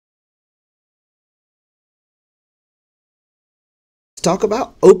Talk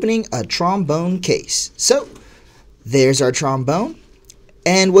about opening a trombone case. So there's our trombone,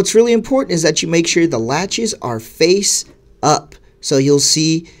 and what's really important is that you make sure the latches are face up. So you'll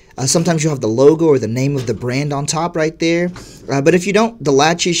see sometimes you'll have the logo or the name of the brand on top right there, but if you don't, the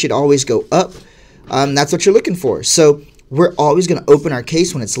latches should always go up. That's what you're looking for. So we're always going to open our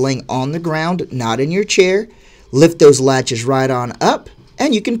case when it's laying on the ground, not in your chair. Lift those latches right on up,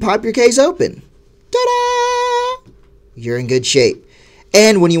 and you can pop your case open. Ta-da! You're in good shape.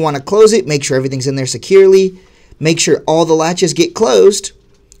 And when you want to close it, make sure everything's in there securely. Make sure all the latches get closed.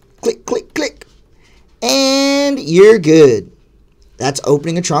 Click, click, click. And you're good. That's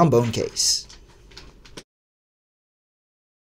opening a trombone case.